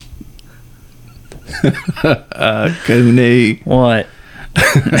Cooney. What?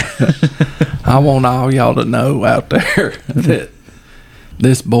 I want all y'all to know out there that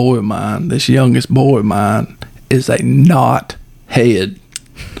this boy of mine, this youngest boy of mine, is a knot head.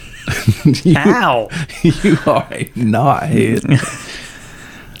 Ow! You are a knot head.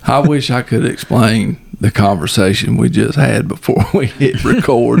 I wish I could explain the conversation we just had before we hit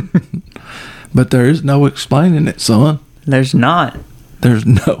record. But there is no explaining it, son. There's not. There's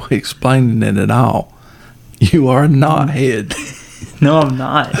no explaining it at all. You are a knot head. No, I'm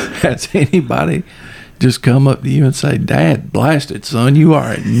not. Has anybody just come up to you and say, Dad, blast it, son, you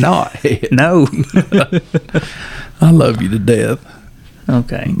are a knot head. No. I love you to death.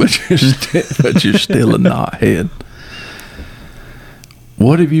 Okay. But you're still a knot head.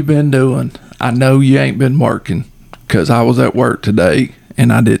 What have you been doing? I know you ain't been working because I was at work today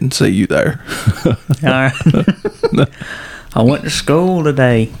and I didn't see you there. All right. I went to school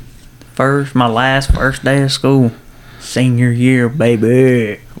today. My first day of school. Senior year,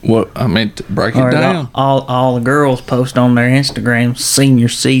 baby. What? I mean, break it down. All the girls post on their Instagram senior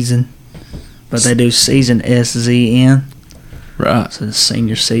season, but they do season SZN. Right. So it's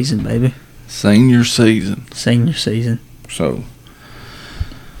senior season, baby. Senior season. Senior season. So,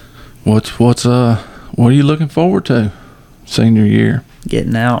 what are you looking forward to? Senior year.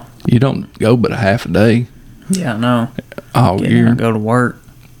 Getting out. You don't go but a half a day. Yeah, I know. All Getting year. out, go to work.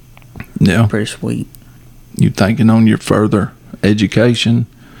 Yeah. Pretty sweet. You thinking on your further education?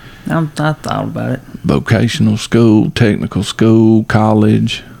 I thought about it. Vocational school, technical school,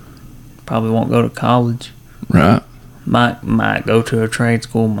 college. Probably won't go to college. Right. Might go to a trade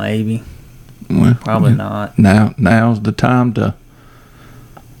school, maybe. Well, Probably yeah. not. Now's the time to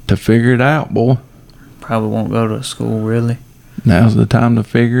figure it out, boy. Probably won't go to a school, really. Now's the time to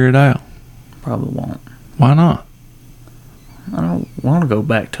figure it out. Probably won't. Why not? I don't want to go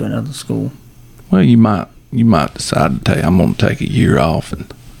back to another school. Well, you might decide to I'm going to take a year off and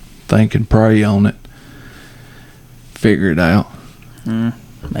think and pray on it. Figure it out.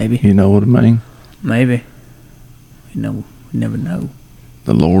 Maybe. You know what I mean? Maybe. You never know.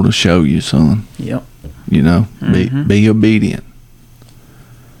 The Lord will show you, son. Yep. You know, be obedient.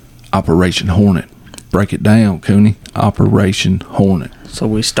 Operation Hornet. Break it down, Cooney. Operation Hornet. So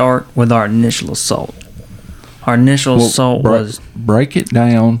we start with our initial assault. Our initial assault was... Break it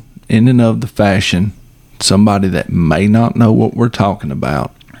down in and of the fashion somebody that may not know what we're talking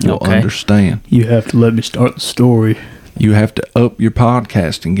about will understand. You have to let me start the story. You have to up your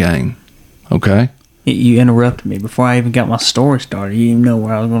podcasting game, okay? You interrupted me before I even got my story started. You didn't even know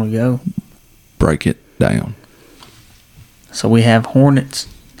where I was going to go. Break it down. So we have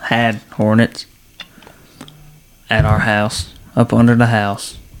had hornets at our house, up under the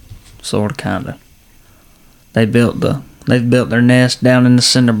house, sort of, kind of. They've built their nest down in the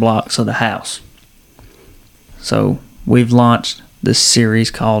cinder blocks of the house. So we've launched this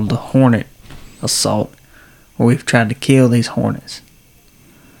series called the Hornet Assault, where we've tried to kill these hornets.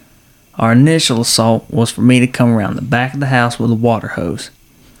 Our initial assault was for me to come around the back of the house with a water hose,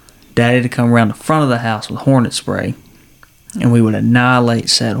 Daddy to come around the front of the house with hornet spray, and we would annihilate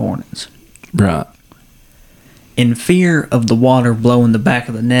said hornets. Right. In fear of the water blowing the back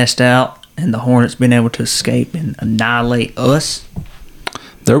of the nest out and the hornets being able to escape and annihilate us,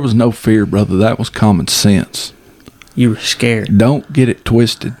 there was no fear, brother. That was common sense. you were scared. Don't get it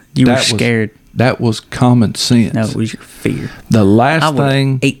twisted. You were scared. That was common sense. No, it was your fear. The last I would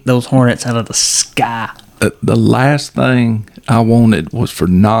thing... ate those hornets out of the sky. The last thing I wanted was for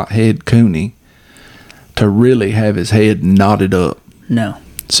Knothead Cooney to really have his head knotted up. No.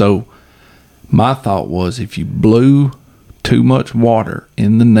 So my thought was if you blew too much water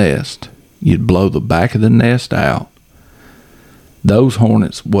in the nest, you'd blow the back of the nest out. Those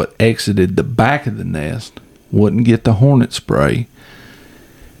hornets, what exited the back of the nest, wouldn't get the hornet spray,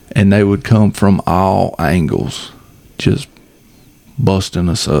 and they would come from all angles, just busting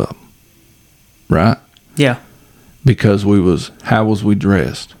us up. Right? Yeah. Because how was we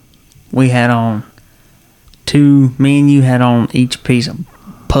dressed? We had on me and you had on each piece of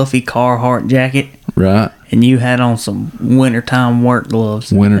puffy Carhartt jacket. Right. And you had on some wintertime work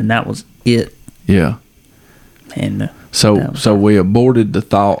gloves. And that was it. Yeah. And so we aborted the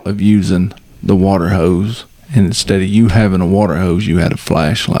thought of using the water hose, and instead of you having a water hose, you had a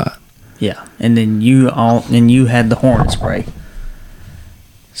flashlight. Yeah. And then you had the hornet spray.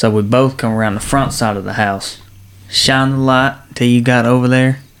 So we both come around the front side of the house, shine the light till you got over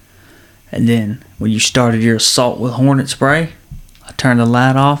there, and then when you started your assault with hornet spray, I turned the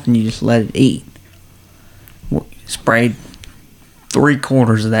light off and you just let it eat. Sprayed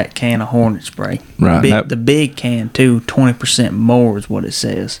 3/4 of that can of hornet spray. Right. The big can too, 20% more is what it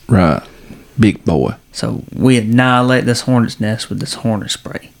says. Right. Big boy. So we annihilate this hornet's nest with this hornet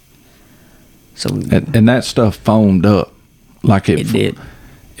spray. So we, And that stuff foamed up. Like it did.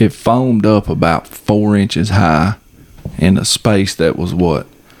 It foamed up about 4 inches high in a space that was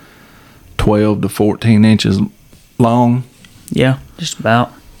 12 to 14 inches long. Yeah, just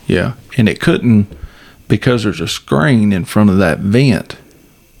about. Yeah. And it couldn't, because there's a screen in front of that vent,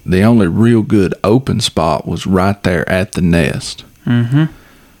 the only real good open spot was right there at the nest. Mm-hmm.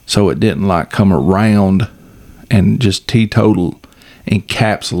 So it didn't like come around and just teetotal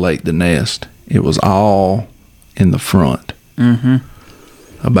encapsulate the nest. It was all in the front. Mm-hmm.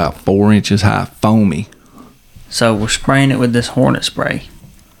 About 4 inches high, foamy. So we're spraying it with this hornet spray.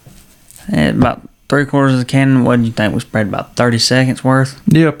 And about 3/4 of the cannon, what do you think? We sprayed about 30 seconds worth?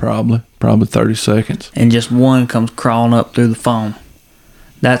 Yeah, probably 30 seconds. And just one comes crawling up through the foam.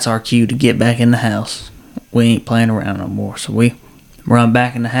 That's our cue to get back in the house. We ain't playing around no more. So we run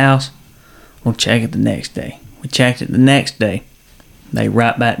back in the house. We'll check it the next day. We checked it the next day. They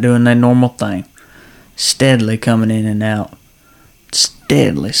right back doing their normal thing. Steadily coming in and out.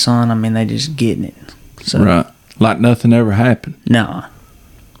 Steadily, son. I mean, they just getting it. So, Right. Like nothing ever happened. Nah.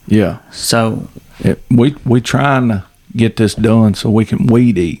 Yeah. So We trying to get this done so we can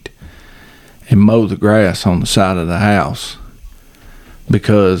weed eat and mow the grass on the side of the house,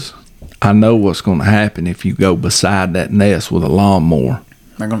 because I know what's going to happen if you go beside that nest with a lawnmower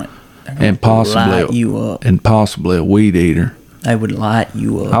they're gonna and possibly light you up. a weed eater. They would light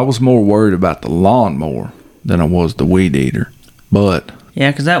you up. I was more worried about the lawnmower than I was the weed eater, but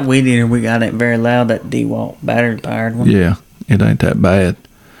Yeah, 'cause that weed eater we got ain't very loud. That DeWalt battery powered one. yeah, it ain't that bad.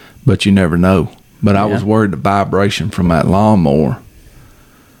 But you never know. But I was Yeah. worried the vibration from that lawnmower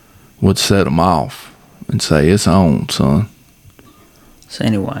would set them off and say, "It's on, son." So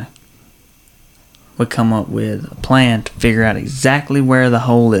anyway, we come up with a plan to figure out exactly where the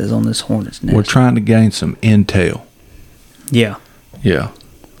hole is on this hornet's nest. We're trying to gain some intel. Yeah, Yeah,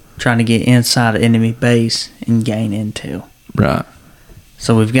 trying to get inside an enemy base and gain intel. right.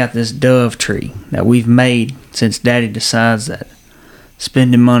 So we've got this dove tree that we've made since Daddy decides that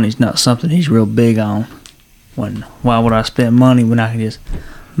spending money's not something he's real big on. Why would I spend money when I can just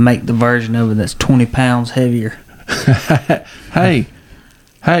make the version of it that's 20 pounds heavier? Hey,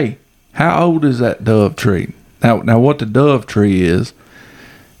 how old is that dove tree? Now what the dove tree is,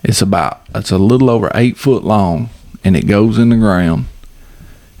 it's a little over 8 foot long, and it goes in the ground,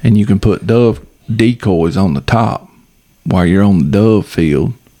 and you can put dove decoys on the top while you're on the dove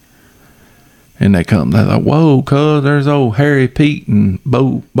field. And they're like, "Whoa, cuz, there's old Harry Pete and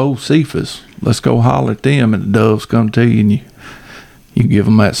Bo Cephas. Let's go holler at them." And the doves come to you, and you give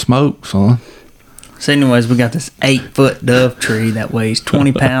them that smoke, son. So anyways, we got this 8-foot dove tree that weighs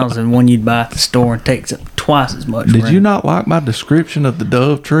 20 pounds and one you'd buy at the store and takes up twice as much Did room. you not like my description of the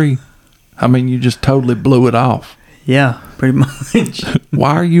dove tree? I mean, you just totally blew it off. Yeah, pretty much.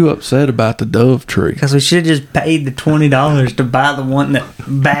 Why are you upset about the dove tree? Because we should have just paid the $20 to buy the one that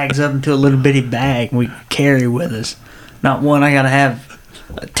bags up into a little bitty bag we carry with us. Not one I got to have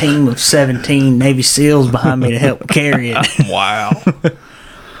a team of 17 Navy SEALs behind me to help carry it. Wow.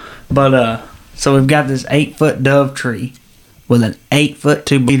 But, so we've got this 8-foot dove tree with an 8-foot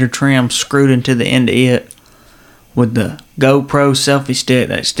 2-meter trim screwed into the end of it with the GoPro selfie stick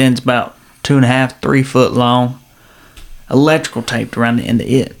that extends about 2.5, 3 foot long. Electrical taped around the end of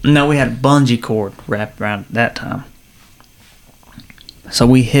it. No, we had a bungee cord wrapped around it that time. So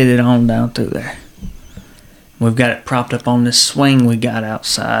we hit it on down through there. We've got it propped up on this swing we got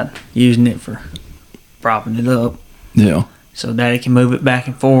outside, using it for propping it up. Yeah. So Daddy can move it back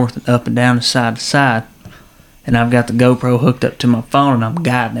and forth and up and down and side to side. And I've got the GoPro hooked up to my phone and I'm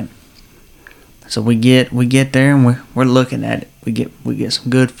guiding him. So we get there and we're looking at it. We get some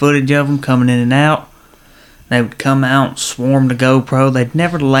good footage of them coming in and out. They would come out, swarm the GoPro. They'd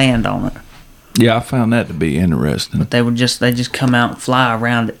never land on it. Yeah, I found that to be interesting. But they just come out and fly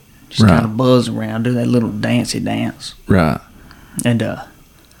around it. Just Right. kind of buzz around, do that little dancey dance. Right. And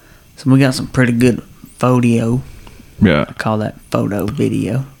so we got some pretty good photo. Yeah. I call that photo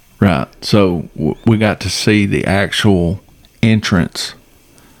video. Right. So we got to see the actual entrance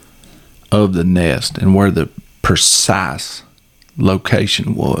of the nest and where the precise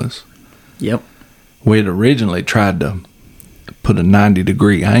location was. Yep. We had originally tried to put a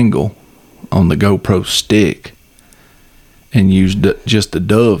 90-degree angle on the GoPro stick and used just a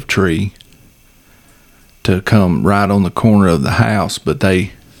dove tree to come right on the corner of the house, but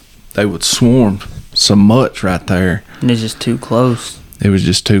they would swarm so much right there. And it's just too close. It was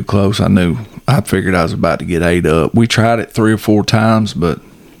just too close. I figured I was about to get ate up. We tried it 3 or 4 times, but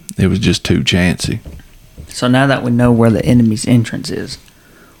it was just too chancy. So now that we know where the enemy's entrance is,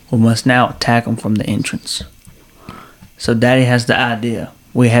 We must now attack them from the entrance. So Daddy has the idea.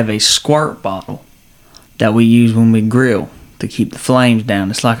 We have a squirt bottle that we use when we grill to keep the flames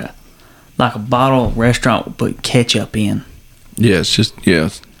down. It's like a bottle a restaurant would put ketchup in. Yeah,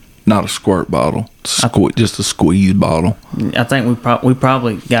 it's not a squirt bottle. Just a squeeze bottle. I think we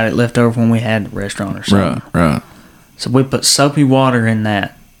probably got it left over when we had the restaurant or something. Right. So we put soapy water in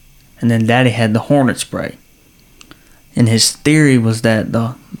that, and then Daddy had the hornet spray. And his theory was that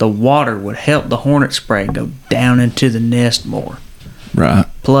the water would help the hornet spray go down into the nest more. Right.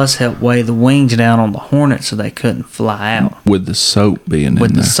 Plus help weigh the wings down on the hornet so they couldn't fly out. With the soap being in there.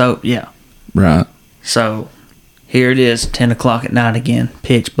 With the soap, yeah. Right. So here it is, 10 o'clock at night again,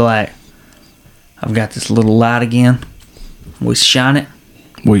 pitch black. I've got this little light again. We shine it.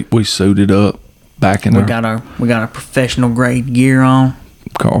 We suited up back in we got our professional grade gear on.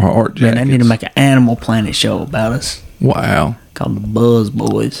 Carhartt jackets. Man, they need to make an Animal Planet show about us. Wow. Called the Buzz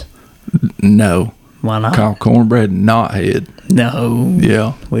Boys. No. Why not? Call Cornbread Knothead. No.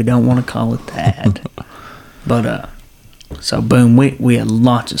 Yeah. We don't want to call it that. But so boom, we had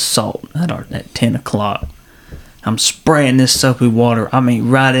lots of salt at 10 o'clock. I'm spraying this soapy water. I mean,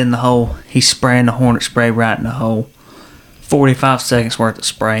 right in the hole. He's spraying the hornet spray right in the hole. 45 seconds worth of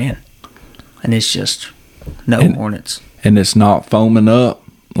spraying, and it's just no hornets. And it's not foaming up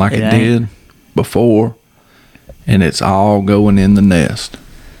like it did before, and it's all going in the nest.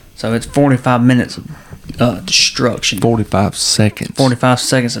 So it's 45 minutes of destruction. 45 seconds. 45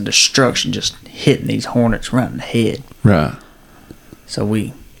 seconds of destruction, just hitting these hornets right in the head. Right. So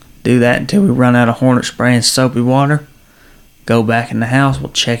we do that until we run out of hornet spray and soapy water. Go back in the house.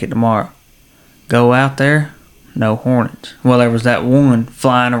 We'll check it tomorrow. Go out there. No hornets. Well, there was that one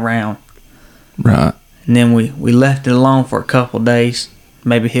flying around. Right. And then we left it alone for a couple of days.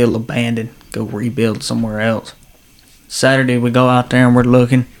 Maybe he'll abandon, go rebuild somewhere else. Saturday we go out there and we're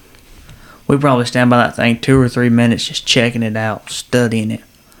looking. We probably stand by that thing 2 or 3 minutes just checking it out, studying it.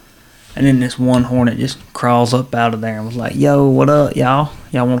 And then this one hornet just crawls up out of there and was like, "Yo, what up, y'all?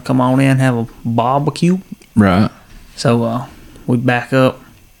 Y'all want to come on in and have a barbecue?" Right. So we back up.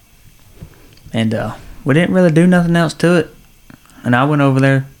 And we didn't really do nothing else to it. And I went over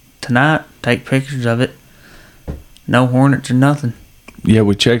there tonight, take pictures of it. No hornets or nothing. Yeah,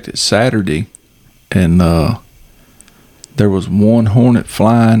 we checked it Saturday, and there was one hornet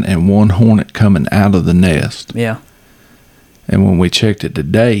flying and one hornet coming out of the nest. Yeah. And when we checked it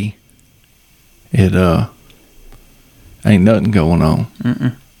today, it ain't nothing going on.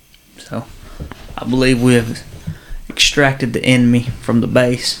 Mm-mm. So I believe we have extracted the enemy from the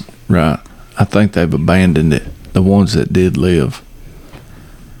base. Right. I think they've abandoned it. The ones that did live.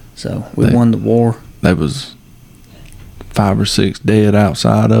 So we won the war. There was 5 or 6 dead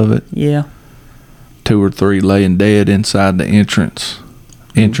outside of it. Yeah. 2 or 3 laying dead inside the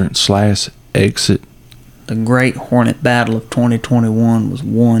entrance/exit. The Great Hornet Battle of 2021 was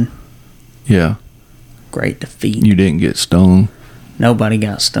won. Yeah. Great defeat. You didn't get stung. Nobody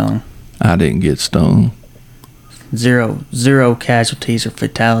got stung. I didn't get stung. Zero casualties or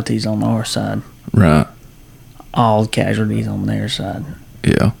fatalities on our side. Right. All casualties on their side.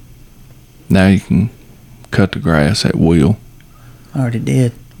 Yeah. Now you can cut the grass at will. I already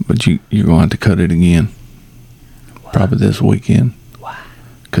did. But you're going to have to cut it again. Why? Probably this weekend. Why?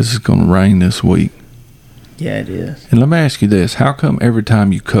 Because it's going to rain this week. Yeah, it is. And let me ask you this. How come every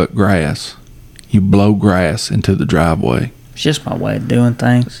time you cut grass, you blow grass into the driveway? It's just my way of doing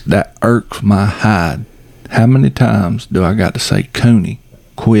things. That irks my hide. How many times do I got to say, Cooney,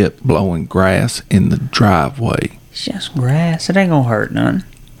 quit blowing grass in the driveway? It's just grass. It ain't going to hurt none.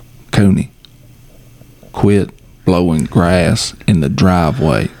 Cooney, quit blowing grass in the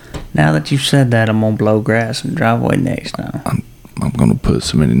driveway. Now that you've said that, I'm going to blow grass in the driveway next time. I'm going to put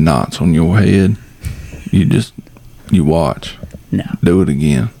so many knots on your head. You watch. No. Do it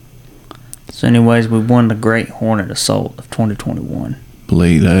again. So anyways, we won the Great Hornet Assault of 2021.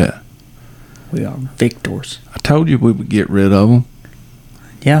 Believe that. We are victors. I told you we would get rid of them.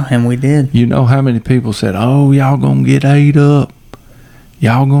 Yeah, and we did. You know how many people said, "Oh, y'all gonna get ate up.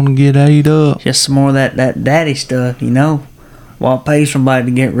 Y'all gonna get ate up." Just some more of that daddy stuff, you know. Why pay somebody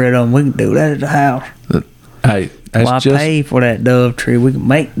to get rid of them? We can do that at the house. Hey, that's Why just pay for that dove tree? We can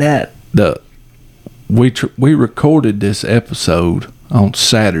make that. We recorded this episode on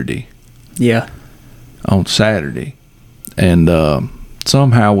Saturday. Yeah. On Saturday, and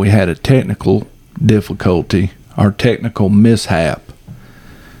somehow we had a technical difficulty or technical mishap.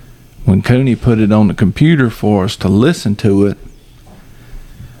 When Cooney put it on the computer for us to listen to it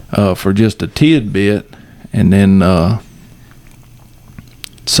for just a tidbit, and then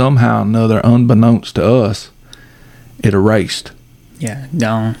somehow or another, unbeknownst to us, it erased. Yeah,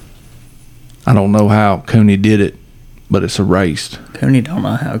 gone. I don't know how Cooney did it, but it's erased. Cooney don't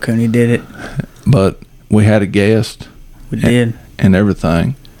know how Cooney did it. But we had a guest We did. and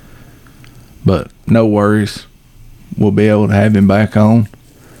everything. But no worries. We'll be able to have him back on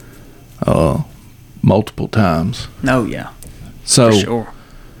multiple times. Oh, yeah. So, For sure.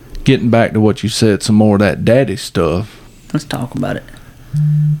 getting back to what you said, some more of that daddy stuff. Let's talk about it.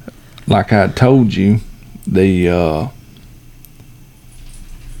 Like I told you,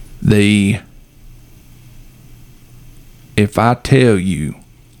 if I tell you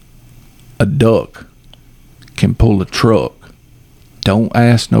a duck can pull a truck, don't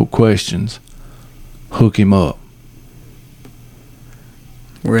ask no questions. Hook him up.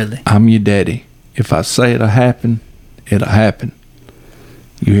 Really? I'm your daddy. If I say it'll happen, it'll happen.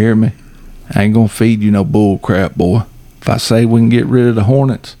 You hear me? I ain't gonna feed you no bull crap, boy. If I say we can get rid of the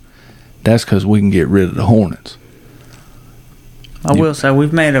Hornets, that's because we can get rid of the Hornets. I will say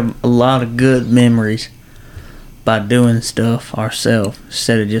we've made a lot of good memories by doing stuff ourselves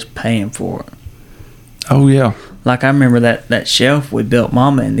instead of just paying for it. Oh, yeah. Like I remember that shelf we built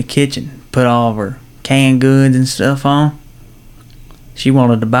Mama in the kitchen, put all of her canned goods and stuff on. She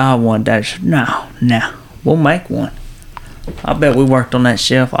wanted to buy one. Dad said, no, we'll make one. I bet we worked on that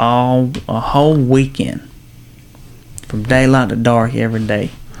shelf a whole weekend. From daylight to dark every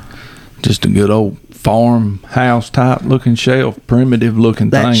day. Just a good old farmhouse type looking shelf, primitive looking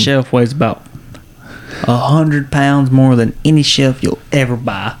That thing. shelf weighs about 100 pounds more than any shelf you'll ever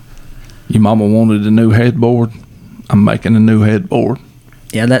buy. Your mama wanted a new headboard. I'm making a new headboard.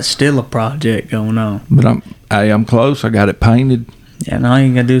 Yeah, that's still a project going on. But I'm close. I got it painted. Yeah, and all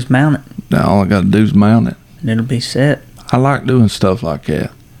you gotta do is mount it, Now all I got to do is mount it. and it'll be set. I like doing stuff like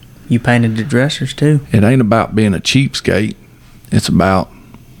that. You painted the dressers too. It ain't about being a cheapskate. It's about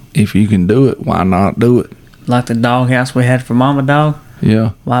if you can do it, why not do it? Like the doghouse we had for Mama Dog.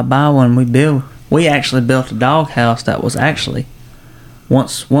 Yeah. Why buy one? We actually built a doghouse that was actually,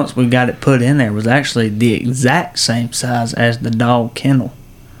 once we got it put in there, was actually the exact same size as the dog kennel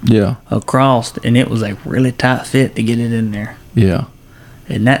Yeah. across, and it was a really tight fit to get it in there. Yeah.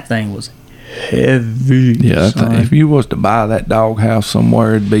 And that thing was heavy. Yeah. son. If you was to buy that doghouse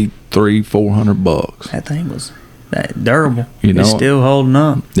somewhere, it'd be $300-400. That thing was that durable. You know it's it. still holding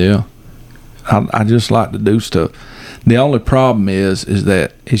up. Yeah. I just like to do stuff. The only problem is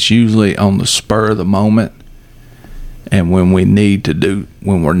that it's usually on the spur of the moment, and when we're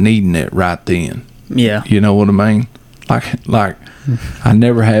needing it right then. Yeah. You know what I mean? Like I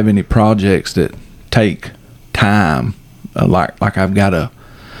never have any projects that take time. Like I've got a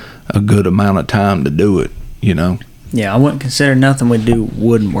good amount of time to do it. You know. Yeah, I wouldn't consider nothing we do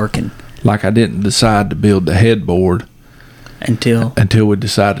wooden working Like I didn't decide to build the headboard until we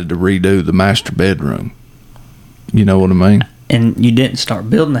decided to redo the master bedroom. You know what I mean? and you didn't start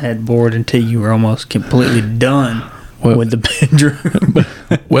building the headboard until you were almost completely done with the bedroom.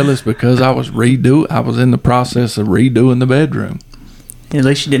 Well, it's because I was in the process of redoing the bedroom. At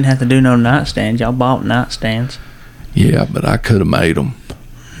least you didn't have to do no nightstands. Y'all bought nightstands. Yeah, but I could have made them.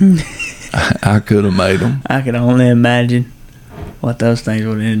 I could have made them. I could only imagine what those things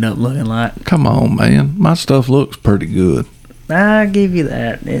would end up looking like. Come on, man. My stuff looks pretty good. I'll give you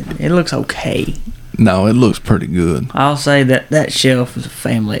that. It looks okay. No, it looks pretty good. I'll say that shelf is a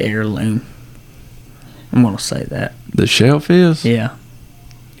family heirloom. I'm going to say that. The shelf is? Yeah.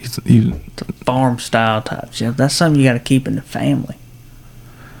 It's It's a farm style type shelf. That's something you got to keep in the family.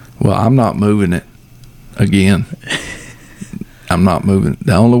 well, I'm not moving it again. I'm not moving it.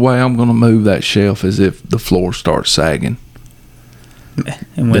 The only way I'm going to move that shelf is if the floor starts sagging.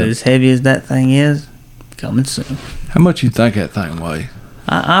 And with Yeah. as heavy as that thing is, coming soon. How much you think that thing weighs?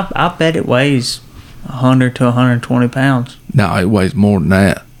 I bet it weighs 100 to 120 pounds. No, it weighs more than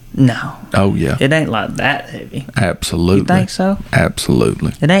that. No, Oh, yeah. it ain't like that heavy. Absolutely. You think so?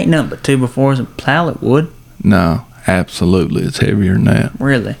 Absolutely. It ain't nothing but 2x4s and pallet wood. No, absolutely. It's heavier than that.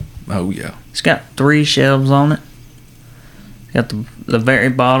 Really. Oh, yeah. It's got 3 shelves on it. It's got the very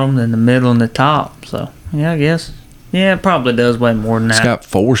bottom, then the middle, and the top. So, yeah, I guess. Yeah, it probably does weigh more than It's that. got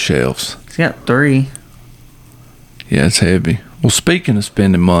 4 shelves. It's got 3. Yeah, it's heavy. Well, speaking of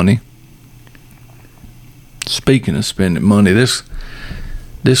spending money,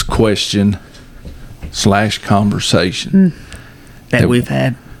 this question / conversation That we've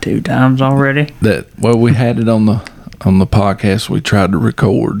had 2 times already. we had it on the podcast we tried to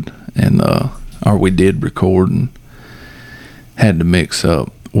record or we did record and had to mix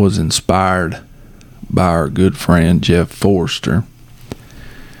up, was inspired by our good friend Jeff Forster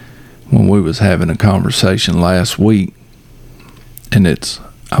when we was having a conversation last week, and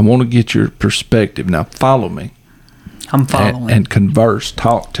I want to get your perspective. Now follow me. I'm following. and converse,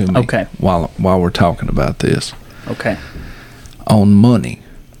 talk to me. Okay. While we're talking about this. Okay. On money.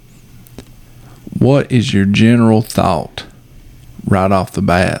 What is your general thought right off the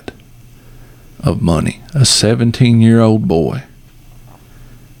bat of money? A 17-year-old boy.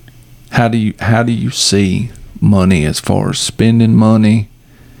 How do you see money as far as spending money,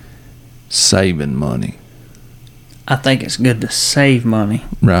 saving money? I think it's good to save money.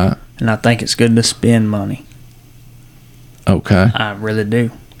 Right. And I think it's good to spend money. Okay. I really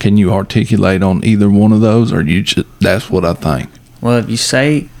do. Can you articulate on either one of those, or you just, that's what I think? Well, if you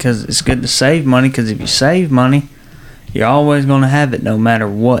say, because it's good to save money, because if you save money, you're always going to have it no matter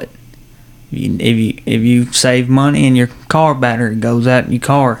what. If you save money and your car battery goes out in your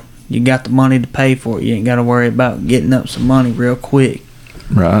car, you got the money to pay for it. You ain't got to worry about getting up some money real quick.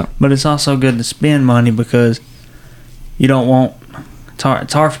 Right. But it's also good to spend money because you don't want,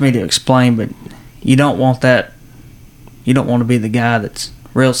 it's hard for me to explain, but you don't want that, you don't want to be the guy that's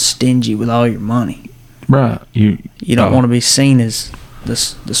real stingy with all your money. Right. You don't want to be seen as the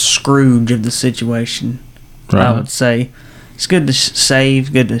Scrooge of the situation. Right. I would say it's good to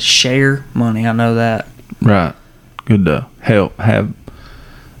save, good to share money. I know that. Right. Good to have,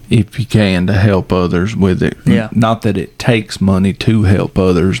 if you can, to help others with it. Yeah. Not that it takes money to help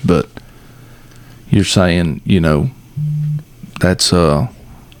others, but you're saying, that's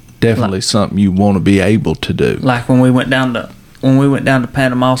definitely something you want to be able to do. Like when we went down to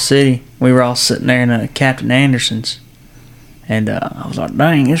Panama City, we were all sitting there in Captain Anderson's, and I was like,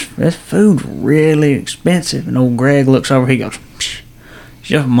 "Dang, this food's really expensive." And old Greg looks over, he goes, "Psh, it's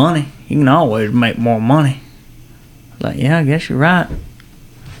just money. You can always make more money." I was like, yeah, I guess you're right.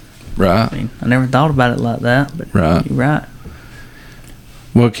 Right. I mean, I never thought about it like that, but right. You're right.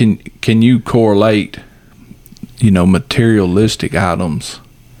 Well, can you correlate, materialistic items?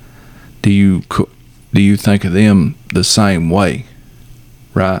 Do you think of them the same way?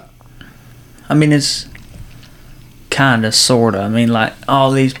 Right. I mean, it's kind of, sort of. I mean, like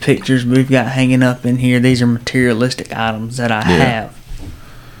all these pictures we've got hanging up in here, these are materialistic items that I have.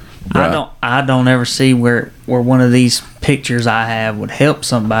 Right. I don't ever see where one of these pictures I have would help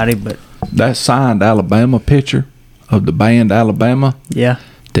somebody, but that signed Alabama picture of the band Alabama, yeah,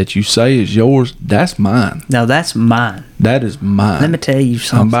 that you say is yours, that's mine. No, that's mine. That is mine. Let me tell you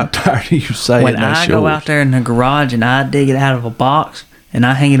something. I'm about tired of you saying when that's yours. When I go out there in the garage and I dig it out of a box and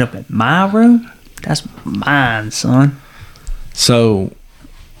I hang it up in my room, that's mine, son. So,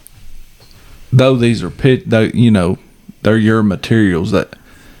 though these are they're your materials, that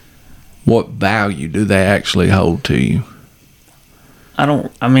what value do they actually hold to you?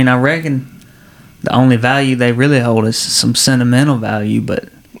 I reckon the only value they really hold is some sentimental value, but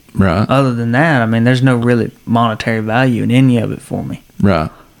right. Other than that, I mean, there's no really monetary value in any of it for me. Right.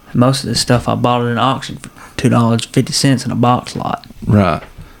 Most of this stuff I bought at an auction for $2.50 in a box lot. Right.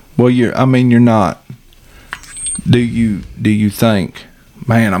 Well, you're not. Do you think,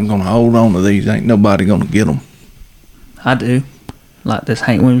 man, I'm gonna hold on to these? Ain't nobody gonna get them. I do. Like this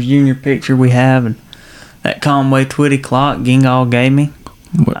Hank Williams Jr. picture we have, and that Conway Twitty clock Gingal gave me.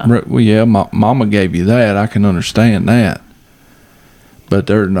 Well, yeah, Mama gave you that. I can understand that. But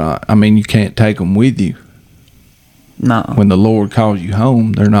they're not. I mean, you can't take them with you. No. When the Lord calls you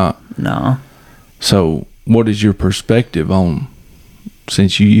home, they're not. No. So, what is your perspective on,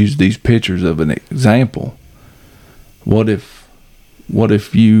 since you use these pictures of an example, what if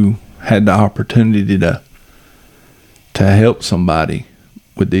you had the opportunity to help somebody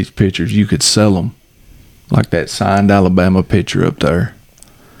with these pictures? You could sell them, like that signed Alabama picture up there.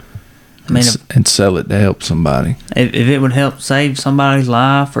 I mean, and sell it to help somebody. If it would help save somebody's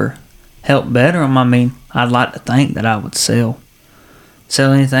life or help better them, I mean, I'd like to think that I would sell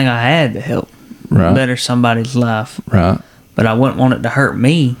anything I had to help better somebody's life. Right. But I wouldn't want it to hurt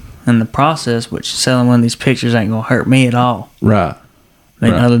me in the process, which selling one of these pictures ain't going to hurt me at all. Right. I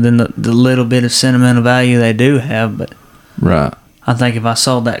mean, other than the little bit of sentimental value they do have, but right. I think if I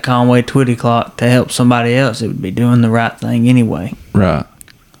sold that Conway Twitty clock to help somebody else, it would be doing the right thing anyway. Right.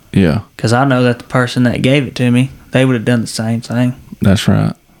 Yeah. Because I know that the person that gave it to me, they would have done the same thing. That's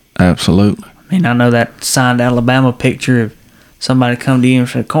right. Absolutely. I mean, I know that signed Alabama picture, if somebody come to you and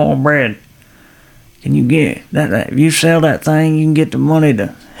said, "Cornbread, can you get that? If you sell that thing, you can get the money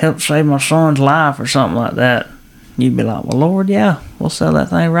to help save my son's life," or something like that. You'd be like, "Well, Lord, yeah, we'll sell that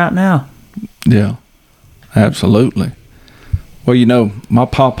thing right now." Yeah. Absolutely. Well, my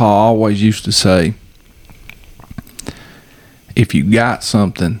papa always used to say, if you got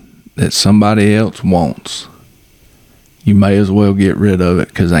something that somebody else wants, you may as well get rid of it,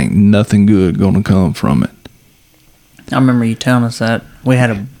 because ain't nothing good going to come from it. I remember you telling us that.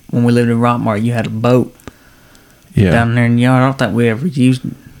 When we lived in Rockmart, you had a boat, Yeah. down there in the yard. I don't think we ever used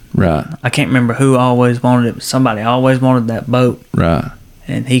it. Right. I can't remember who always wanted it, but somebody always wanted that boat. Right.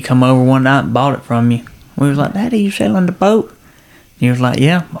 And he come over one night and bought it from you. We was like, Daddy, you selling the boat? And he was like,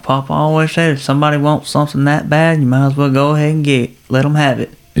 yeah, my papa always said if somebody wants something that bad, you might as well go ahead and get it. Let them have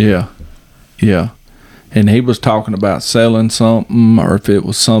it. Yeah. Yeah. And he was talking about selling something, or if it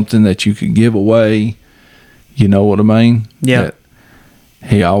was something that you could give away. You know what I mean? Yeah. That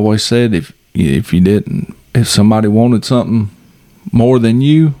he always said if somebody wanted something more than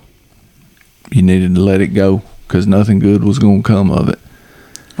you needed to let it go, because nothing good was going to come of it.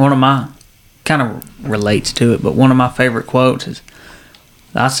 One of my, kind of relates to it, but one of my favorite quotes is,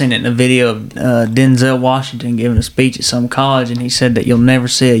 I seen it in a video of Denzel Washington giving a speech at some college, and he said that you'll never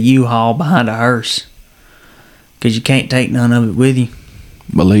see a U-Haul behind a hearse because you can't take none of it with you.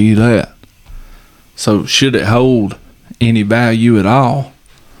 Believe that. So should it hold any value at all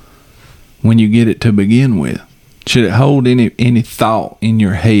when you get it to begin with? Should it hold any thought in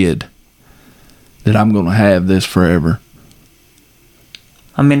your head that I'm going to have this forever?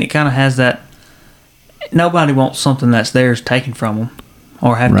 I mean, it kind of has that. Nobody wants something that's theirs taken from them,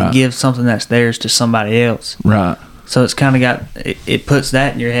 or have to give something that's theirs to somebody else. Right. So it's kind of got, it puts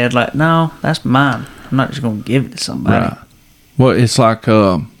that in your head like, no, that's mine. I'm not just going to give it to somebody. Right. Well, it's like,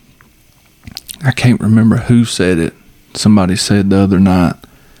 I can't remember who said it. Somebody said the other night.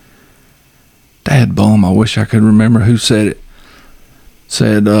 Dad bum, I wish I could remember who said it.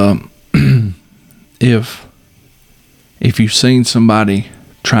 Said, if you've seen somebody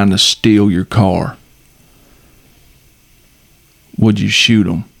trying to steal your car, would you shoot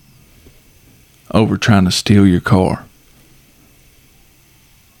them over trying to steal your car?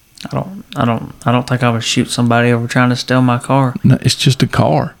 I don't think I would shoot somebody over trying to steal my car. No, it's just a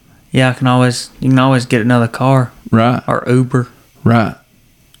car. Yeah, you can always get another car. Right. Or Uber. Right.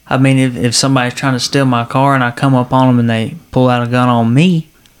 I mean, if somebody's trying to steal my car and I come up on them and they pull out a gun on me.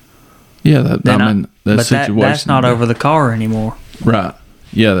 Yeah, that's not over the car anymore. Right.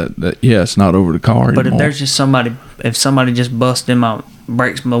 Yeah, it's not over the car anymore. But if there's just if somebody just busts in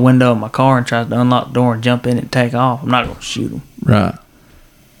breaks my window of my car and tries to unlock the door and jump in and take off, I'm not going to shoot them. Right.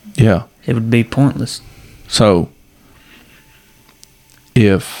 Yeah. It would be pointless. So,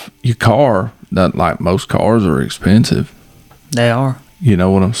 if your car, that like most cars are expensive. They are. You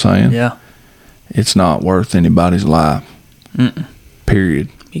know what I'm saying? Yeah. It's not worth anybody's life. Mm-mm. Period.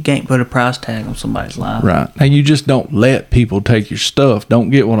 You can't put a price tag on somebody's life. Right. Now, you just don't let people take your stuff. Don't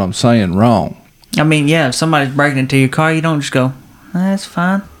get what I'm saying wrong. I mean, yeah, if somebody's breaking into your car, you don't just go, that's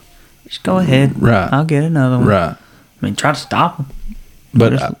fine. Just go ahead. Right. I'll get another one. Right. I mean, try to stop them.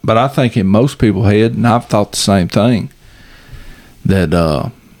 But I think in most people's head, and I've thought the same thing,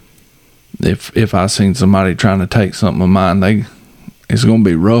 that if I seen somebody trying to take something of mine, it's going to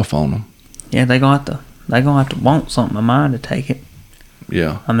be rough on them. Yeah, they're going to have to want something of mine to take it.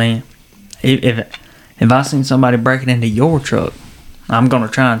 Yeah. I mean, if I seen somebody breaking into your truck, I'm going to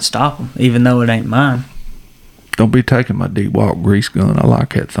try and stop them, even though it ain't mine. Don't be taking my deep walk grease gun. I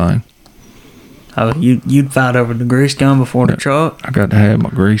like that thing. Oh, you'd fight over the grease gun before the truck? I got to have my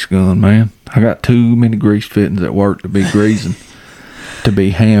grease gun, man. I got too many grease fittings at work to be greasing, to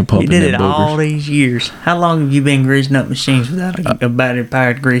be hand pumping. You did it boogers. all these years. How long have you been greasing up machines without a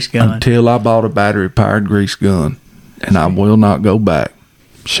battery-powered grease gun? Until I bought a battery-powered grease gun, and I will not go back.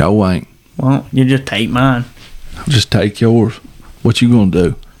 Sure ain't. Well, you just take mine. I'll just take yours. What you gonna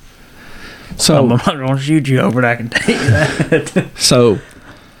do? So I'm not gonna shoot you over it, I can tell you that.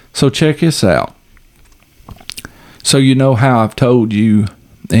 So check this out. So you know how I've told you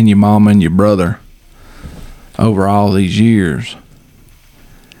and your mom and your brother over all these years,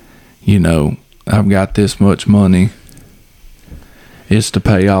 you know, I've got this much money. It's to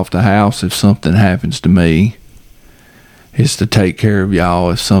pay off the house if something happens to me. It's to take care of y'all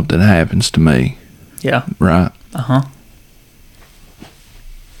if something happens to me. Yeah. Right? Uh-huh.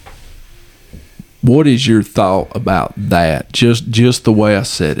 What is your thought about that? Just the way I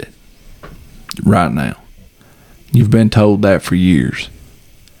said it right now. You've been told that for years.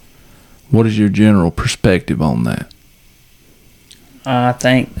 What is your general perspective on that? I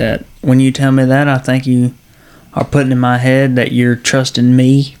think that when you tell me that, I think you are putting in my head that you're trusting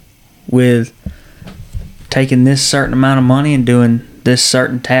me with taking this certain amount of money and doing this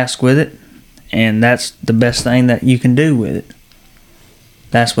certain task with it, and that's the best thing that you can do with it.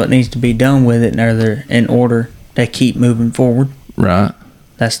 That's what needs to be done with it in order to keep moving forward. Right.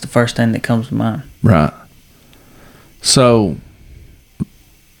 That's the first thing that comes to mind. Right. So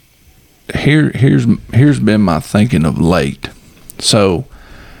here's been my thinking of late. So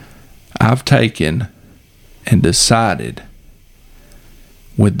I've taken and decided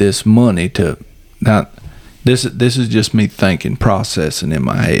with this money to not, this is just me thinking, processing in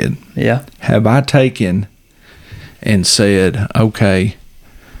my head. Yeah. Have I taken and said, okay,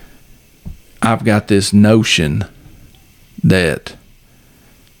 I've got this notion that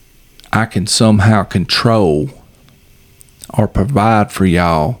I can somehow control or provide for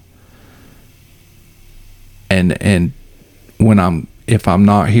y'all, and if I'm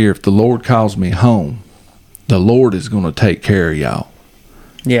not here, if the Lord calls me home, the Lord is going to take care of y'all.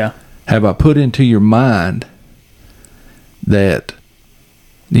 Yeah. Have I put into your mind that,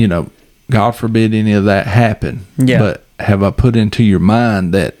 God forbid any of that happen, Yeah. but have I put into your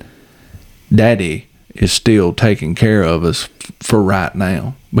mind that Daddy is still taking care of us for right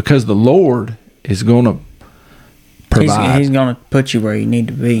now? Because the Lord is going to provide. He's going to put you where you need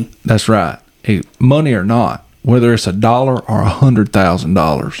to be. That's right. Money or not, whether it's $1 or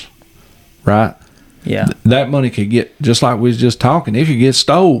 $100,000, right? Yeah. That money could get, just like we was just talking, it could get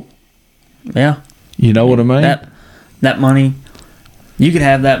stole. Yeah. You know what I mean? That money, you could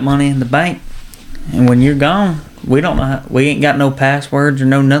have that money in the bank, and when you're gone, we don't know. We ain't got no passwords or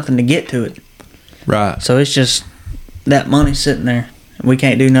no nothing to get to it. Right. So it's just that money sitting there. We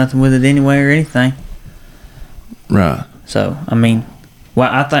can't do nothing with it anyway or anything. Right. So I mean,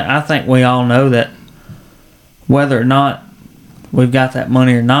 well, I think we all know that whether or not we've got that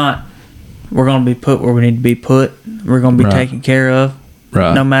money or not, we're going to be put where we need to be put. We're going to be taken care of.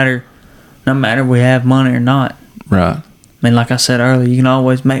 Right. No matter we have money or not. Right. I mean, like I said earlier, you can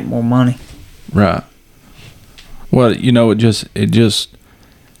always make more money. Right. Well, it just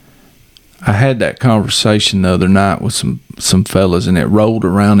I had that conversation the other night with some fellas, and it rolled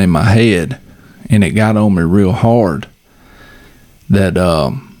around in my head, and it got on me real hard that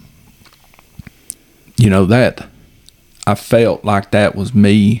that I felt like that was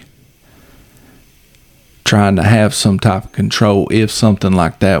me trying to have some type of control if something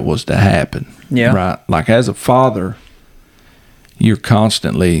like that was to happen. Yeah. Right. Like as a father, you're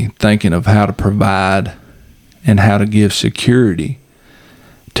constantly thinking of how to provide and how to give security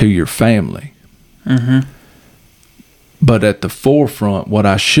to your family. Mm-hmm. But at the forefront, what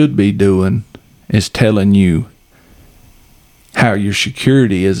I should be doing is telling you how your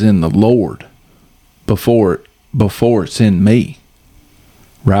security is in the Lord before it's in me.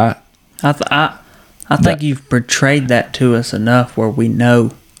 Right? I think you've portrayed that to us enough where we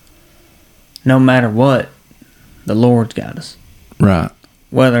know no matter what, the Lord's got us. Right.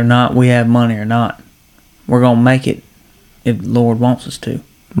 Whether or not we have money or not, we're going to make it if the Lord wants us to.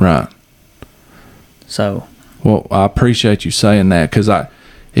 Right. So. Well, I appreciate you saying that, because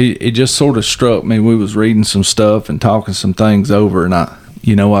it just sort of struck me. We was reading some stuff and talking some things over, and I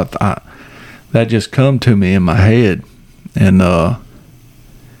that just come to me in my head, and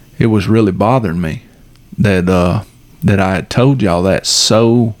it was really bothering me that I had told y'all that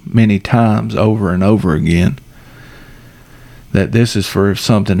so many times over and over again, that this is for if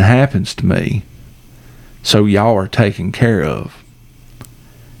something happens to me, so y'all are taken care of.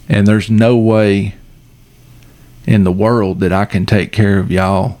 And there's no way in the world that I can take care of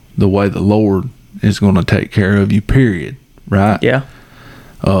y'all the way the Lord is going to take care of you, period. Right? Yeah.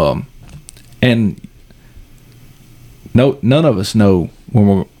 And none of us know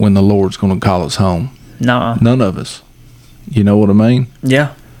when the Lord's going to call us home. No. None of us. You know what I mean?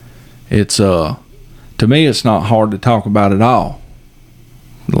 Yeah. It's to me, it's not hard to talk about at all.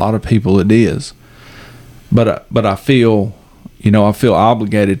 A lot of people it is, but I feel, I feel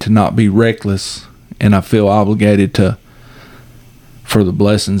obligated to not be reckless, and I feel obligated for the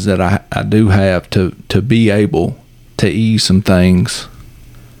blessings that I do have to be able to ease some things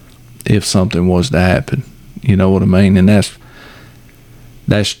if something was to happen. You know what I mean? And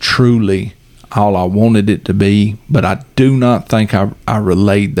that's truly all I wanted it to be, but I do not think I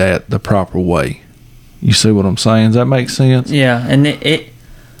relayed that the proper way. You see what I'm saying? Does that make sense? Yeah, and it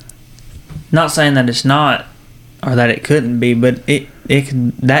not saying that it's not or that it couldn't be, but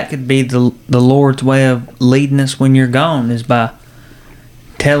that could be the Lord's way of leading us when you're gone, is by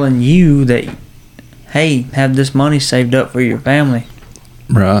telling you that, hey, have this money saved up for your family.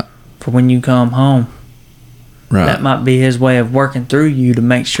 Right. For when you come home. Right. That might be his way of working through you to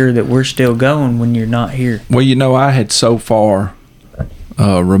make sure that we're still going when you're not here. Well, I had so far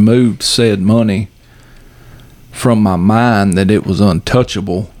removed said money from my mind that it was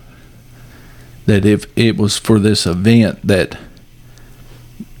untouchable, that if it was for this event that,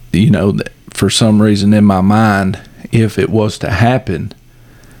 that for some reason in my mind, if it was to happen,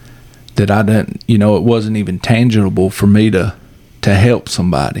 that I didn't, it wasn't even tangible for me to help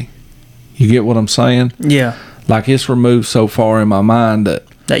somebody. You get what I'm saying? Yeah. Like it's removed so far in my mind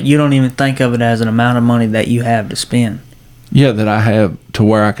that you don't even think of it as an amount of money that you have to spend. Yeah, that I have to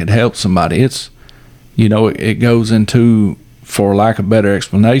where I could help somebody. You know, it goes into, for lack of better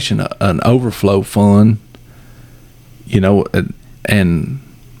explanation, an overflow fund. You know, and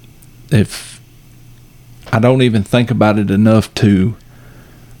if I don't even think about it enough to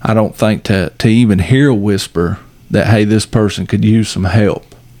even hear a whisper that, hey, this person could use some help.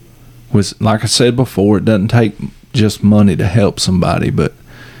 Like I said before, it doesn't take just money to help somebody, but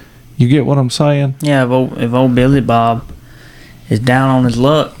you get what I'm saying? Yeah, if old Billy Bob is down on his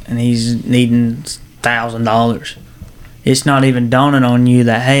luck and he's needing $1,000, it's not even dawning on you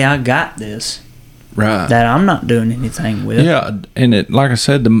that, hey, I got this. Right. That I'm not doing anything with. Yeah, and it, like I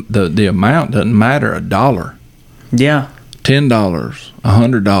said, the amount doesn't matter. $1. Yeah. $10,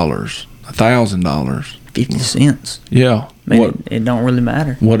 $100, $1,000, 50 cents. Yeah. It don't really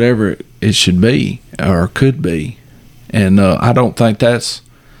matter. Whatever it should be or could be. And I don't think that's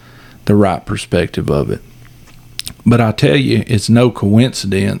the right perspective of it. But I tell you, it's no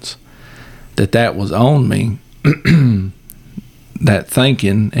coincidence that was on me. That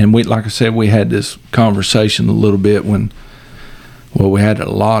thinking, and like I said, we had this conversation a little bit we had it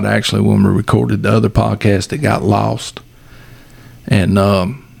a lot actually when we recorded the other podcast that got lost. And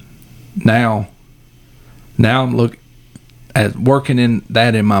now I'm working in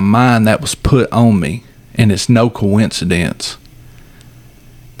that in my mind that was put on me, and it's no coincidence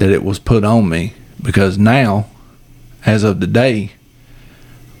that it was put on me, because now, as of today,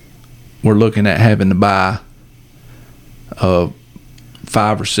 we're looking at having to buy a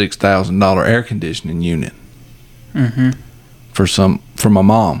 $5,000 or $6,000 air conditioning unit for my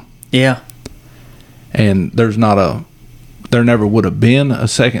mom. Yeah. And there never would have been a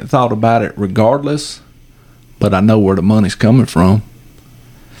second thought about it regardless, but I know where the money's coming from.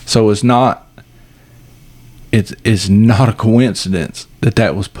 So it's not a coincidence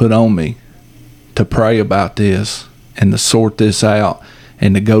that was put on me to pray about this and to sort this out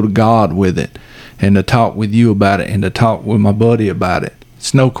and to go to God with it and to talk with you about it and to talk with my buddy about it.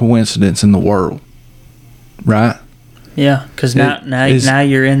 It's no coincidence in the world, right? Yeah, because now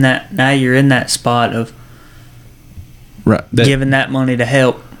you're in that spot of right, giving that money to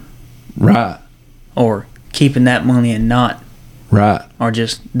help, right, or keeping that money and not, right, or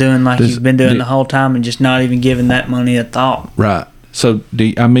just doing like you've been doing the whole time and just not even giving that money a thought. Right. So do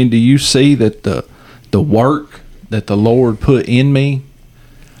you see that the work that the Lord put in me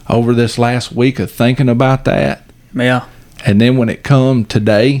over this last week of thinking about that? Yeah. And then when it come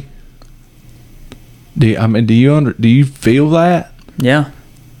today, do you feel that? Yeah.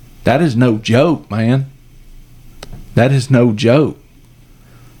 That is no joke, man. That is no joke.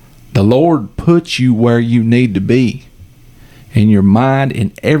 The Lord puts you where you need to be in your mind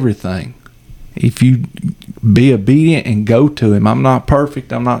and everything. If you be obedient and go to Him. I'm not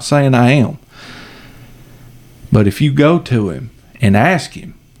perfect. I'm not saying I am. But if you go to Him and ask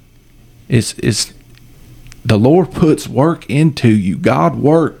Him, it's the Lord puts work into you. God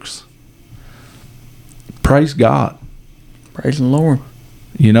works. Praise God. Praise the Lord.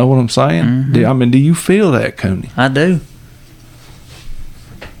 You know what I'm saying? Mm-hmm. Do you feel that, Cooney? I do.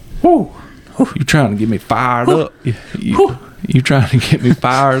 Woo. You're trying to get me fired up. You trying to get me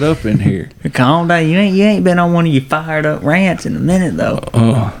fired up in here. Calm down. You ain't been on one of your fired up rants in a minute though.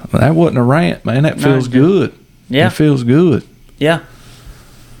 That wasn't a rant, man. That feels good. Yeah. It feels good. Yeah.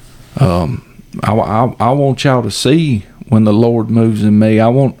 I want y'all to see when the Lord moves in me. I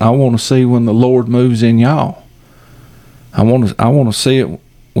want to see when the Lord moves in y'all. I want to see it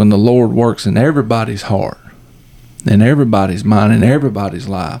when the Lord works in everybody's heart, in everybody's mind, in everybody's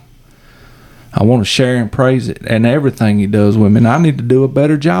life. I want to share and praise it and everything He does with me. And I need to do a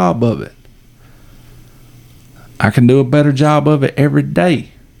better job of it. I can do a better job of it every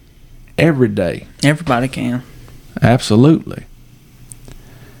day. Every day. Everybody can. Absolutely.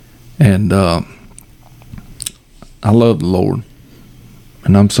 And I love the Lord.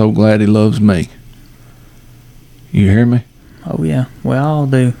 And I'm so glad He loves me. You hear me? Oh, yeah. We all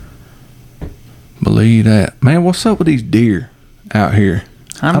do. Believe that. Man, what's up with these deer out here?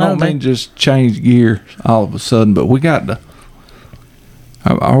 I don't mean just change gear all of a sudden, but we got to...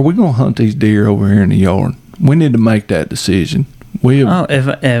 Are we going to hunt these deer over here in the yard? We need to make that decision.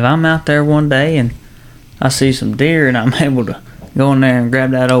 If I'm out there one day and I see some deer and I'm able to go in there and grab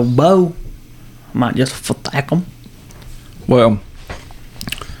that old bow, I might just attack them. Well,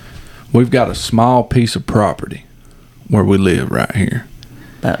 we've got a small piece of property where we live right here.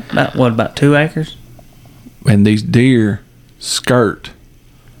 About 2 acres? And these deer skirt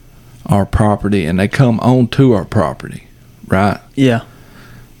our property and they come onto our property, right? Yeah.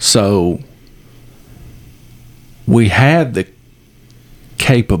 So we have the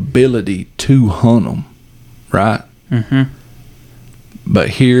capability to hunt them, right? Mm-hmm. But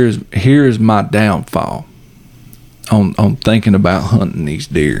here's my downfall on thinking about hunting these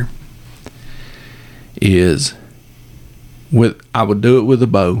deer. Is I would do it with a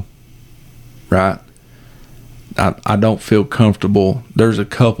bow, right? I don't feel comfortable. There's a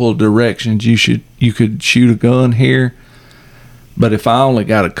couple of directions you could shoot a gun here, but if I only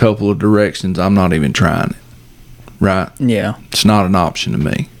got a couple of directions, I'm not even trying it, right? Yeah. It's not an option to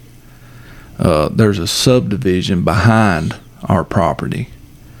me. There's a subdivision behind our property.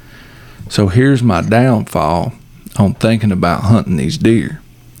 So here's my downfall on thinking about hunting these deer.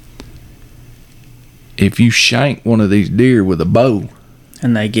 If you shank one of these deer with a bow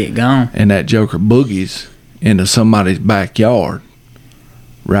And they get gone. and that joker boogies into somebody's backyard,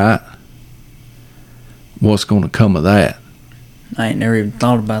 right? What's going to come of that? I ain't never even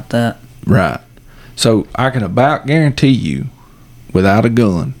thought about that. Right. So I can about guarantee you, without a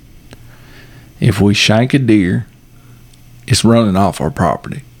gun, if we shank a deer, it's running off our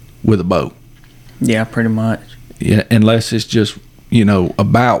property with a bow. Yeah, pretty much. Yeah, unless it's just,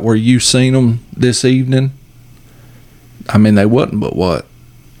 about where you seen them this evening. I mean, they wasn't but what?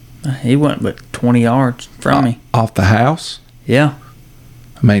 He wasn't but 20 yards from me. Off the house? Yeah.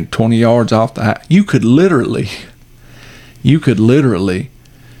 I mean, 20 yards off the house. You could literally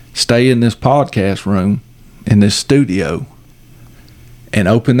stay in this podcast room, in this studio, and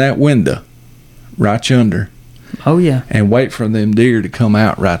open that window right yonder Oh, yeah. and wait for them deer to come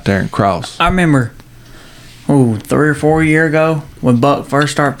out right there and cross. I remember, 3 or 4 years ago, when Buck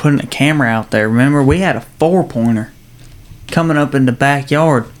first started putting a camera out there. Remember, we had a 4-pointer coming up in the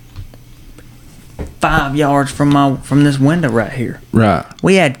backyard, 5 yards from this window right here. Right.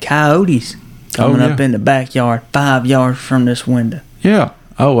 We had coyotes coming up yeah. in the backyard, 5 yards from this window. Yeah.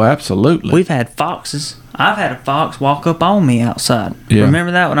 Oh, absolutely. We've had foxes. I've had a fox walk up on me outside. Yeah.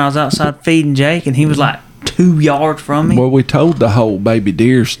 Remember that when I was outside feeding Jake and he was like 2 yards from me? Well, we told the whole baby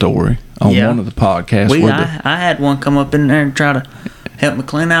deer story on one of the podcasts. I had one come up in there and try to help me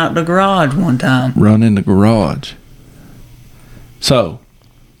clean out the garage one time. Run in the garage. So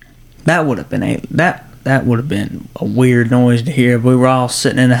That would have been that would have been a weird noise to hear if we were all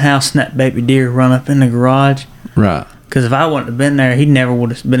sitting in the house and that baby deer run up in the garage. right. Because if I wouldn't have been there, he never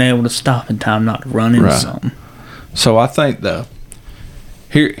would have been able to stop in time not to run into Right. something. So I think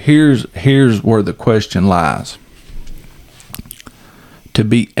here's where the question lies. To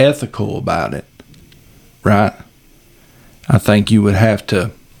be ethical about it, right? I think you would have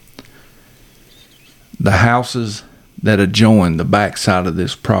to, the houses that adjoin the backside of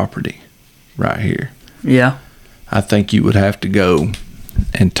this property right here, Yeah. I think you would have to go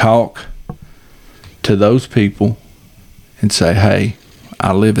and talk to those people and say, hey,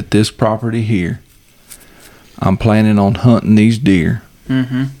 I live at this property here. I'm planning on hunting these deer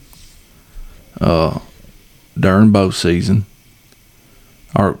Mm-hmm. during bow season.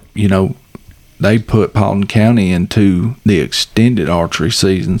 Or, they put Paulding County into the extended archery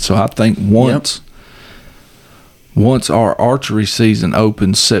season. So I think once our archery season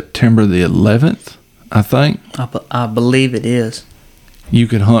opens September the 11th, I think, I believe it is. you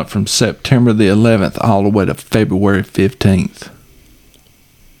could hunt from September the 11th all the way to February 15th.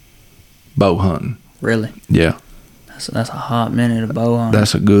 Bow hunting. Really. Yeah. That's a hot minute of bow hunting.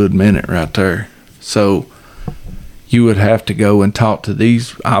 That's a good minute right there. So you would have to go and talk to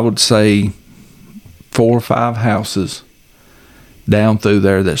these, I would say, 4 or 5 houses down through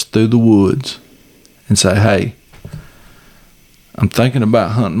there that's through the woods and say, hey, I'm thinking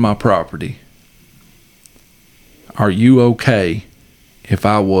about hunting my property. Are you okay if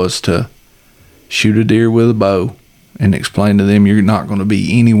I was to shoot a deer with a bow and explain to them you're not going to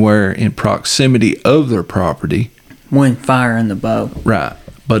be anywhere in proximity of their property? When firing the bow. Right.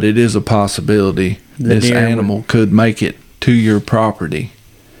 But it is a possibility The this deer animal could make it to your property.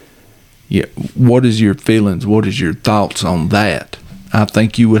 Yeah. What is your feelings? What is your thoughts on that? I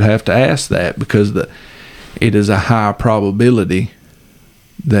think you would have to ask that because it is a high probability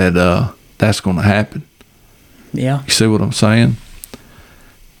that that's going to happen. Yeah. You see what I'm saying?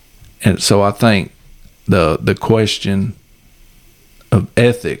 And so I think the question of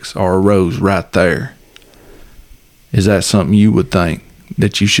ethics arose right there. Is that something you would think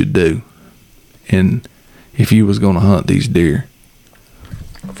that you should do? And if you was going to hunt these deer?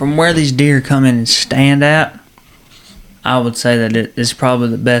 From where these deer come in and stand at, I would say that it is probably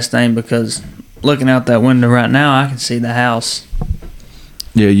the best thing because looking out that window right now, I can see the house.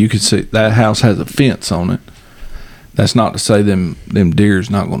 Yeah, you could see that house has a fence on it. That's not to say them deer's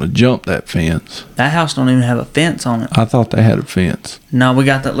not going to jump that fence. That house don't even have a fence on it. I thought they had a fence. No, we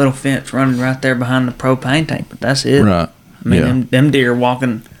got that little fence running right there behind the propane tank, but that's it. Right. I mean, Yeah. them deer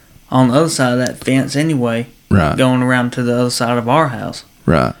walking on the other side of that fence anyway. Right. going around to the other side of our house.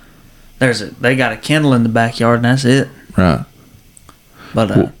 Right. They got a kennel in the backyard, and that's it. Right.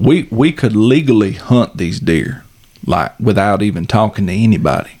 But Well, we could legally hunt these deer, like, without even talking to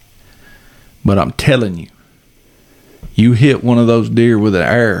anybody. But I'm telling you, you hit one of those deer with an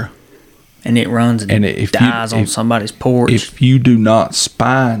arrow, and it runs and if dies on somebody's porch. If you do not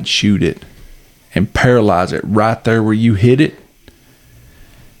spine shoot it and paralyze it right there where you hit it,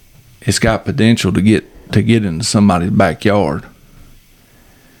 it's got potential to get into somebody's backyard.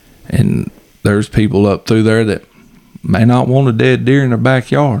 And there's people up through there that may not want a dead deer in their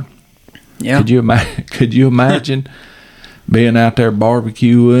backyard. Yeah. Could you imagine being out there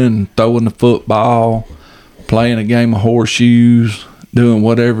barbecuing, throwing the football, playing a game of horseshoes, doing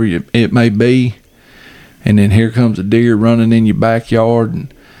whatever it may be, and then here comes a deer running in your backyard,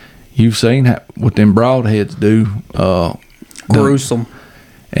 and you've seen what them broadheads do. Gruesome.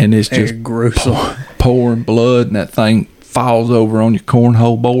 And it's Very just gruesome. pouring blood, and that thing falls over on your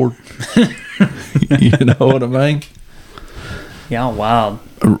cornhole board. You know what I mean? Y'all wild.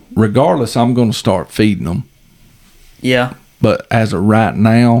 Regardless, I'm going to start feeding them. Yeah. But as of right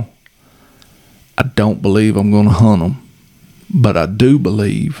now, I don't believe I'm going to hunt them. But I do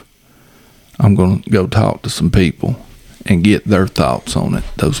believe I'm going to go talk to some people and get their thoughts on it.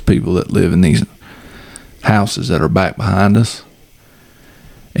 Those people that live in these houses that are back behind us,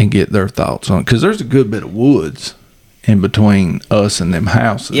 and get their thoughts on it. Because there's a good bit of woods in between us and them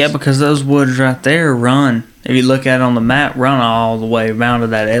houses. Yeah, because those woods right there run, if you look at it on the map, run all the way around to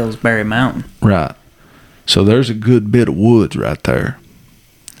that Ellsbury Mountain. Right. So there's a good bit of woods right there.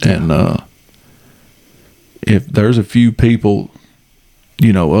 And if there's a few people,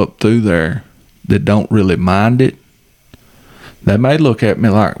 up through there that don't really mind it, they may look at me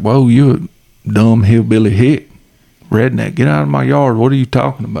like, whoa, you a dumb hillbilly hick. Redneck, get out of my yard. What are you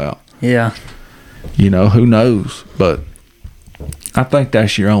talking about? Yeah. Who knows? But I think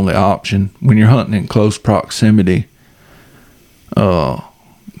that's your only option when you're hunting in close proximity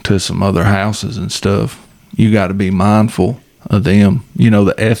to some other houses and stuff. You got to be mindful of them.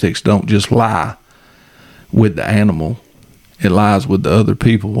 The ethics don't just lie with the animal. It lies with the other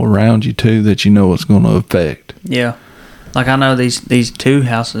people around you too that you know it's going to affect. Yeah. Like I know these two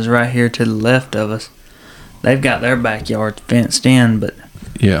houses right here to the left of us, they've got their backyard fenced in, but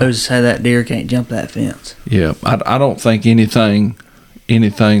yeah, who's to say that deer can't jump that fence? Yeah, I don't think anything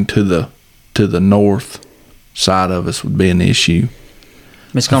to the north side of us would be an issue.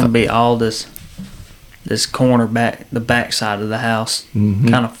 It's going to be all this corner back, the back side of the house,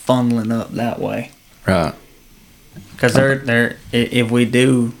 kind of funneling up that way. Right. Because if we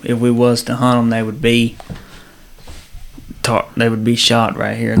was to hunt them, they would be shot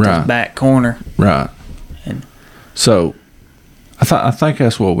right here at this back corner. Right. And so, I think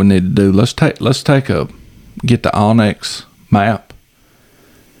that's what we need to do. Let's get the onX map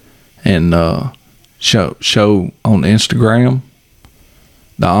and show on Instagram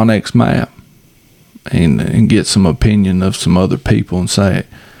the onX map and get some opinion of some other people and say,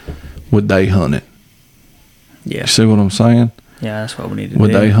 would they hunt it? Yeah. You see what I'm saying? Yeah, that's what we need to do.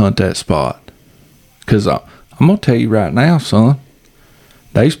 Would they hunt that spot? Because I'm going to tell you right now, son,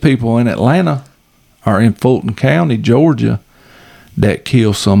 these people in Atlanta are in Fulton County, Georgia, that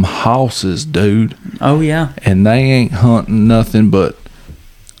kill some hosses, dude. Oh, yeah. And they ain't hunting nothing but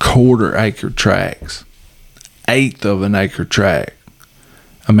quarter-acre tracts, eighth of an acre tract.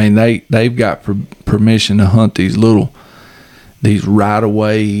 I mean, they've got permission to hunt these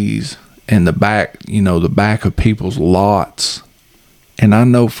right-of-ways and the back of people's lots. And I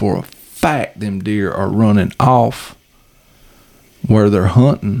know for a fact them deer are running off where they're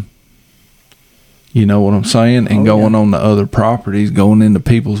hunting. You know what I'm saying? And going on to other properties, going into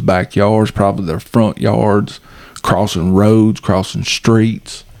people's backyards, probably their front yards, crossing roads, crossing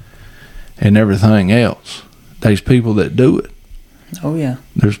streets, and everything else. There's people that do it. Oh, yeah.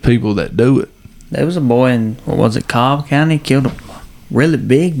 There's people that do it. There was a boy in, Cobb County, killed a really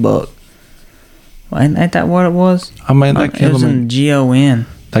big buck. Ain't that what it was? I mean, they kill them in GON.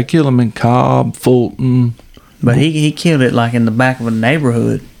 They kill them in Cobb, Fulton. But he killed it like in the back of a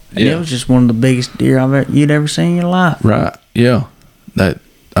neighborhood. And it was just one of the biggest deer you'd ever seen in your life. Right, yeah. That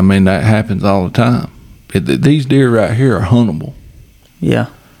happens all the time. These deer right here are huntable. Yeah.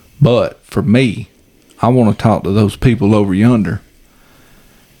 But for me, I want to talk to those people over yonder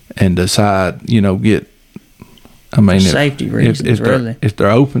and decide, safety reasons, really. If they're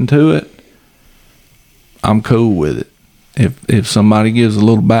open to it, I'm cool with it. If somebody gives a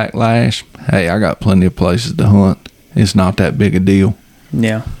little backlash, hey, I got plenty of places to hunt. It's not that big a deal.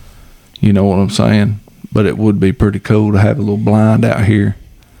 Yeah. You know what I'm saying? But it would be pretty cool to have a little blind out here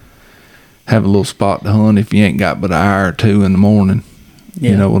have a little spot to hunt if you ain't got but an hour or two in the morning.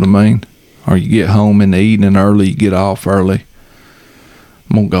 Yeah. You know what I mean? Or you get home in the evening early, you get off early.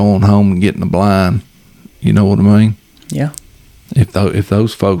 I'm gonna go on home and get in the blind. You know what I mean? Yeah. If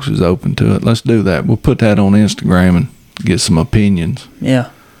those folks is open to it, let's do that. We'll put that on Instagram and get some opinions. Yeah.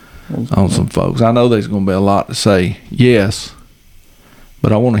 On some folks. I know there's gonna be a lot to say yes,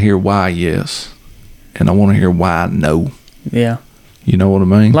 but I want to hear why yes, and I want to hear why no. Yeah. You know what I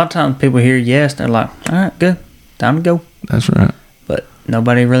mean? A lot of times people hear yes, they're like, all right, good, time to go. That's right. But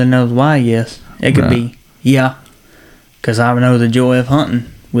nobody really knows why yes. It could be, yeah, because I know the joy of hunting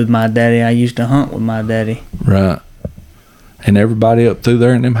with my daddy. I used to hunt with my daddy. Right. And everybody up through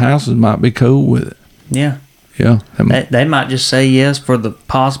there in them houses might be cool with it. Yeah. Yeah. They might just say yes for the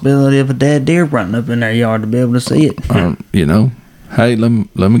possibility of a dead deer running up in their yard to be able to see it. You know, hey, let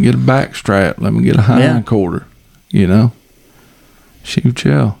me get a back strap. Let me get a hind quarter. You know, shoot,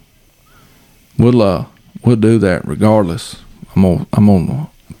 yeah. We'll do that regardless. I'm gonna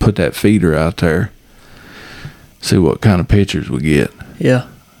put that feeder out there. See what kind of pictures we get. Yeah.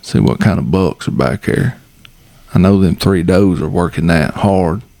 See what kind of bucks are back there. I know them 3 does are working that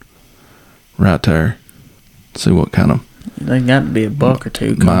hard right there. See what kind of. They got to be a buck or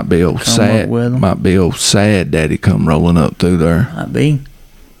two. Might be old sad daddy come rolling up through there. Might be.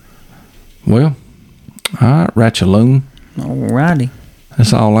 Well, all right, Ratchaloon. Alrighty.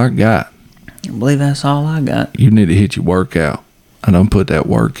 That's all I got. I believe that's all I got. You need to hit your workout. I done put that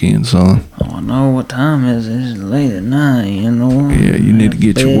work in, son. Oh, I know what time is it. It's late at night, you know. Yeah, you need to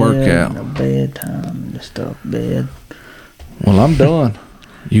get your workout. Bedtime, just up bed. Well, I'm done.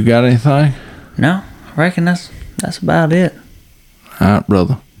 You got anything? No, I reckon that's about it. All right,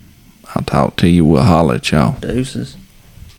 brother. I'll talk to you. We'll holler at y'all. Deuces.